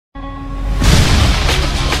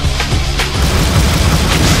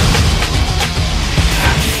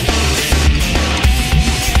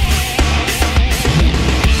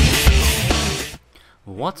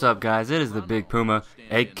What's up, guys? It is the Big Puma,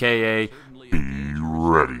 aka Be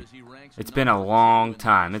Ready. It's been a long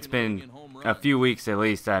time. It's been a few weeks at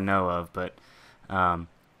least I know of, but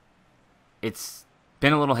it's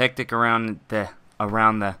been a little hectic around the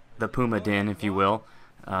Puma den, if you will.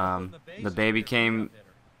 The baby came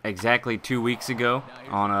exactly 2 weeks ago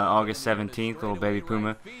on August 17th. Little baby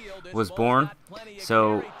Puma was born,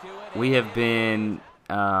 so we have been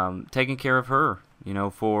taking care of her, you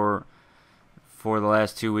know, for the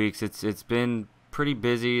last 2 weeks. It's been pretty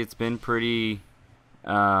busy. It's been pretty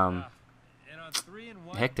hectic,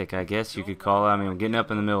 I guess you could call it. I mean, getting up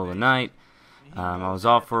in the middle of the night. I was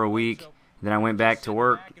off for a week, then I went back to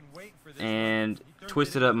work and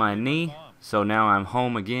twisted up my knee, so now I'm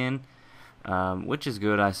home again, which is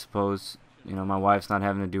good, I suppose. You know, my wife's not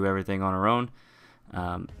having to do everything on her own,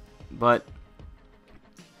 but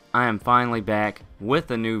I am finally back with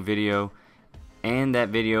a new video, and that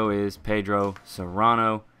video is Pedro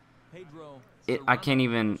Cerrano. I can't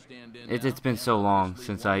even, it's been so long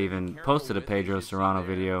since I even posted a Pedro Cerrano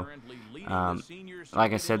video.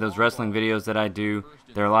 Like I said, those wrestling videos that I do,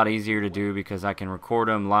 they're a lot easier to do because I can record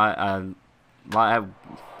them live. I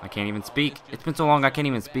can't even speak. It's been so long I can't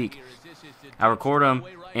even speak. I record them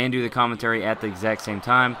and do the commentary at the exact same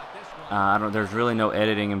time. There's really no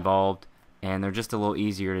editing involved, and they're just a little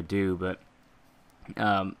easier to do. But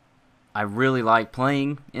I really like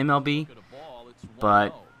playing MLB,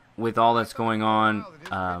 but with all that's going on,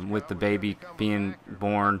 with the baby being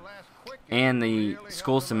born and the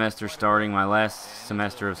school semester starting, my last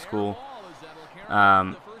semester of school,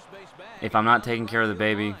 if I'm not taking care of the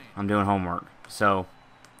baby, I'm doing homework. So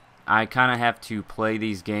I kind of have to play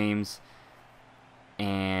these games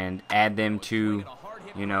and add them to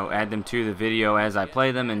the video as I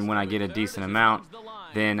play them, and when I get a decent amount,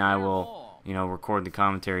 then I will, record the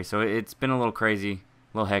commentary. So it's been a little crazy,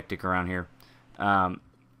 a little hectic around here.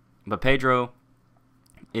 But Pedro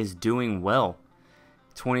is doing well.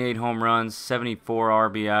 28 home runs, 74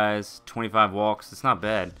 RBIs, 25 walks. It's not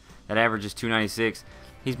bad. That average is 296.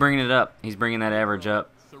 He's bringing it up. He's bringing that average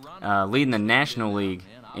up. Leading the National League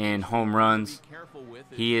in home runs.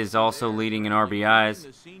 He is also leading in RBIs.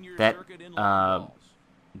 That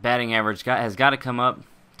batting average has got to come up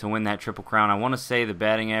to win that Triple Crown. I want to say the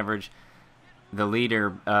batting average, the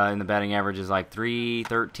leader in the batting average is like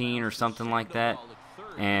 313 or something like that.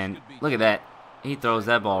 And look at that. He throws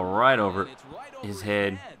that ball right over his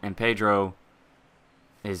head, and Pedro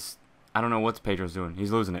is, I don't know what Pedro's doing.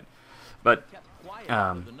 He's losing it. But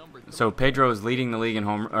so Pedro is leading the league in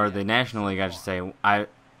the National League, I should say. I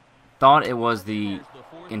thought it was the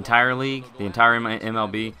entire league, the entire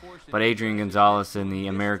MLB, but Adrian Gonzalez in the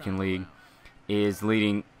American League is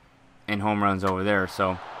leading in home runs over there.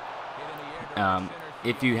 So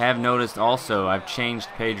if you have noticed also, I've changed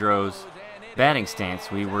Pedro's batting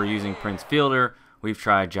stance. We were using Prince Fielder. We've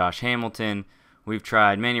tried Josh Hamilton. We've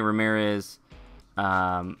tried Manny Ramirez.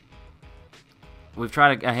 We've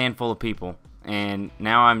tried a handful of people, and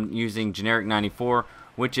now I'm using generic 94,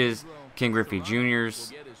 which is Ken Griffey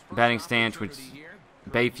Jr.'s batting stance, which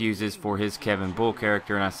Bafe uses for his Kevin Bull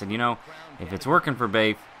character. And I said, if it's working for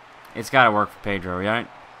Bafe, it's got to work for Pedro, right?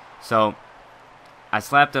 So I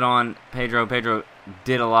slapped it on Pedro. Pedro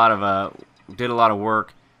did a lot of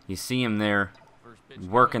work. You see him there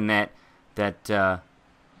working that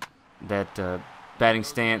batting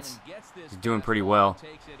stance. He's doing pretty well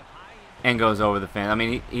and goes over the fence. I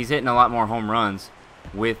mean, he's hitting a lot more home runs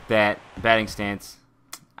with that batting stance.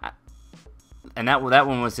 And that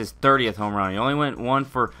one was his 30th home run. He only went 1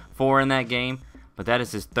 for 4 in that game, but that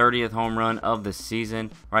is his 30th home run of the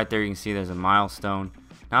season. Right there you can see there's a milestone.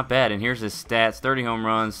 Not bad. And here's his stats: 30 home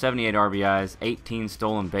runs, 78 RBIs, 18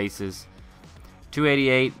 stolen bases.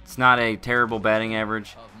 288, it's not a terrible batting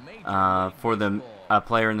average for a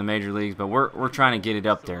player in the major leagues, but we're trying to get it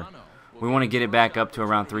up there. We want to get it back up to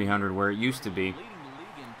around 300 where it used to be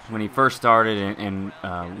when he first started, and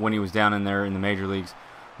when he was down in there in the major leagues.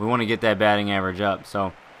 We want to get that batting average up.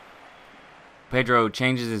 So Pedro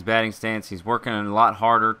changes his batting stance. He's working a lot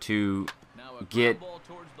harder to get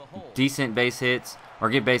decent base hits, or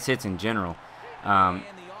get base hits in general.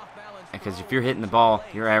 Because if you're hitting the ball,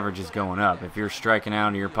 your average is going up. If you're striking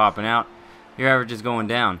out or you're popping out, your average is going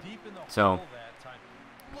down. So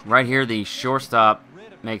right here, the shortstop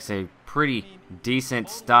makes a pretty decent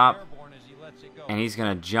stop, and he's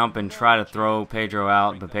going to jump and try to throw Pedro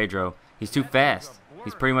out. But Pedro, he's too fast.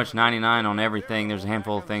 He's pretty much 99 on everything. There's a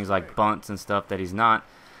handful of things like bunts and stuff that he's not,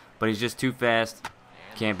 but he's just too fast.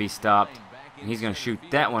 Can't be stopped. And he's going to shoot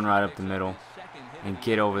that one right up the middle and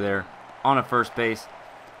get over there on a first base.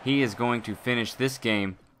 He is going to finish this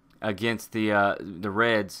game against the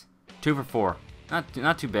Reds 2 for 4.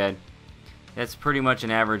 not too bad. That's pretty much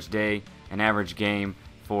an average day, an average game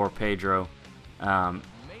for Pedro. And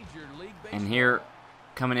here,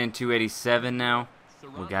 coming in 287 now,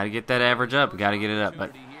 we got to get that average up. We got to get it up.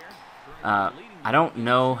 But I don't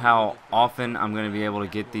know how often I'm going to be able to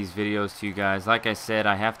get these videos to you guys. Like I said,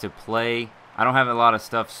 I have to play. I don't have a lot of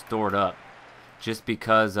stuff stored up just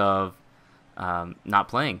because of not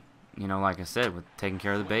playing. You know, like I said, with taking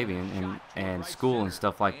care of the baby and school and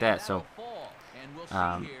stuff like that. So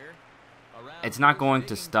it's not going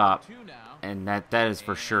to stop, and that is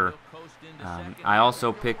for sure. I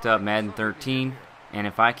also picked up Madden 13, and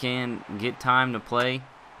if I can get time to play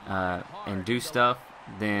and do stuff,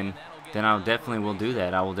 then I definitely will do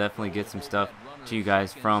that. I will definitely get some stuff to you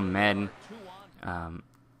guys from Madden.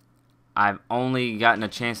 I've only gotten a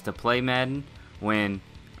chance to play Madden when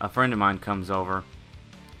a friend of mine comes over.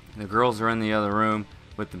 The girls are in the other room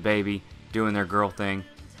with the baby doing their girl thing,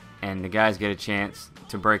 and the guys get a chance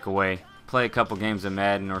to break away, play a couple games of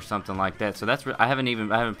Madden or something like that. So that's I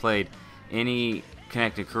haven't played any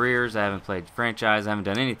connected careers. I haven't played franchise. I haven't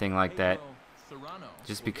done anything like that,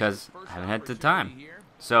 just because I haven't had the time.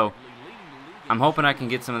 So I'm hoping I can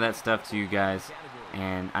get some of that stuff to you guys,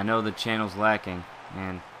 and I know the channel's lacking,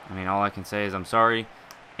 and I mean, all I can say is I'm sorry,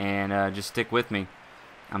 and just stick with me.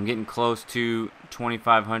 I'm getting close to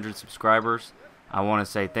 2,500 subscribers. I want to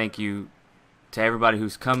say thank you to everybody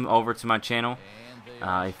who's come over to my channel.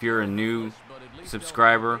 If you're a new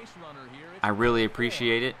subscriber, I really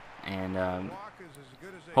appreciate it, and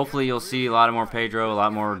hopefully you'll see a lot more Pedro, a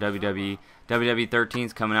lot more WWE. WWE 13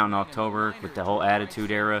 is coming out in October with the whole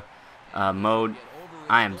Attitude Era mode.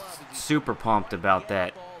 I am super pumped about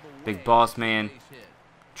that. Big Boss Man,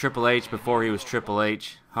 Triple H before he was Triple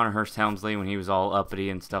H, Hunter Hearst Helmsley when he was all uppity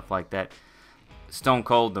and stuff like that, Stone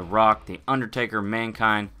Cold, The Rock, The Undertaker,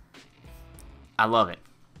 Mankind. I love it.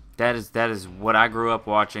 That is what I grew up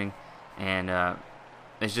watching, and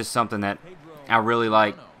it's just something that I really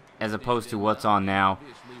like, as opposed to what's on now.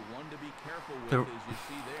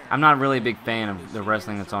 I'm not really a big fan of the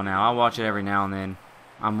wrestling that's on now. I watch it every now and then.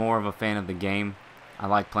 I'm more of a fan of the game. I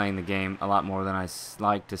like playing the game a lot more than I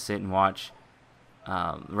like to sit and watch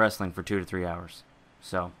wrestling for 2 to 3 hours.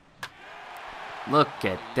 So, look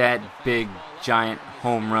at that big, giant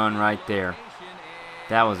home run right there.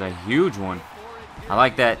 That was a huge one. I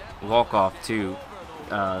like that walk-off, too.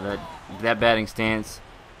 That batting stance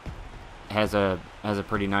has a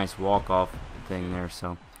pretty nice walk-off thing there.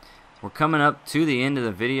 So, we're coming up to the end of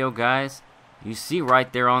the video, guys. You see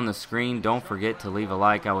right there on the screen, don't forget to leave a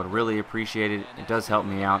like. I would really appreciate it. It does help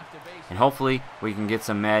me out. And hopefully we can get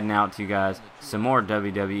some Madden out to you guys. Some more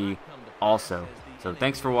WWE also. So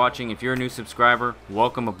thanks for watching. If you're a new subscriber,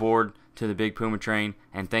 welcome aboard to the Big Puma train.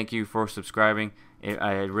 And thank you for subscribing. It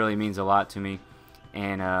really means a lot to me.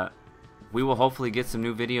 And we will hopefully get some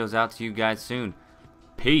new videos out to you guys soon.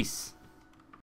 Peace.